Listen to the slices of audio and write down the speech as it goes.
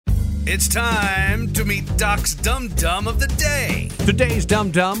It's time to meet Doc's Dum Dum of the Day. Today's Dum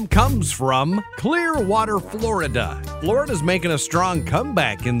Dum comes from Clearwater, Florida. Florida's making a strong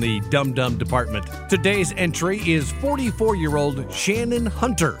comeback in the Dum Dum department. Today's entry is 44-year-old Shannon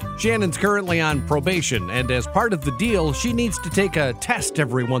Hunter. Shannon's currently on probation, and as part of the deal, she needs to take a test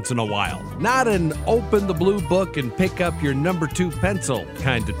every once in a while. Not an open the blue book and pick up your number 2 pencil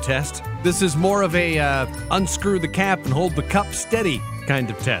kind of test. This is more of a unscrew the cap and hold the cup steady kind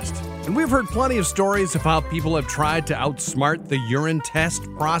of test. And we've heard plenty of stories of how people have tried to outsmart the urine test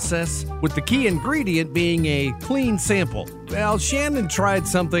process, with the key ingredient being a clean sample. Well, Shannon tried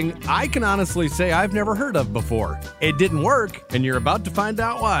something I can honestly say I've never heard of before. It didn't work, and you're about to find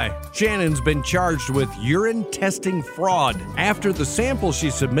out why. Shannon's been charged with urine testing fraud after the sample she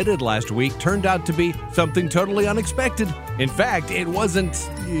submitted last week turned out to be something totally unexpected. In fact, it wasn't,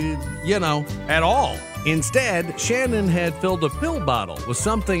 at all. Instead, Shannon had filled a pill bottle with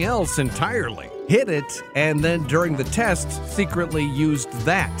something else entirely, hid it, and then during the test, secretly used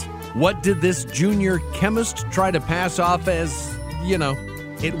that. What did this junior chemist try to pass off as,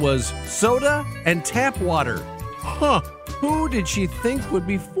 it was soda and tap water? Who did she think would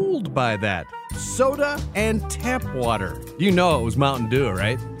be fooled by that? Soda and tap water. You know it was Mountain Dew,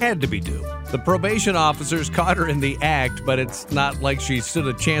 right? Had to be Dew. The probation officers caught her in the act, but it's not like she stood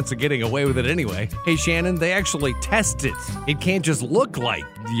a chance of getting away with it anyway. Hey, Shannon, they actually test it. It can't just look like,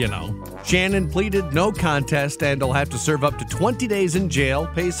 Shannon pleaded no contest and will have to serve up to 20 days in jail,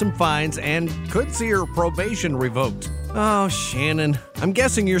 pay some fines, and could see her probation revoked. Oh, Shannon, I'm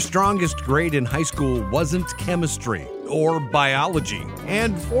guessing your strongest grade in high school wasn't chemistry or biology.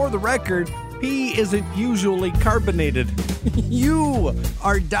 And for the record, pee isn't usually carbonated. You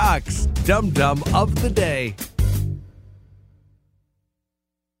are Doc's Dum Dum of the Day.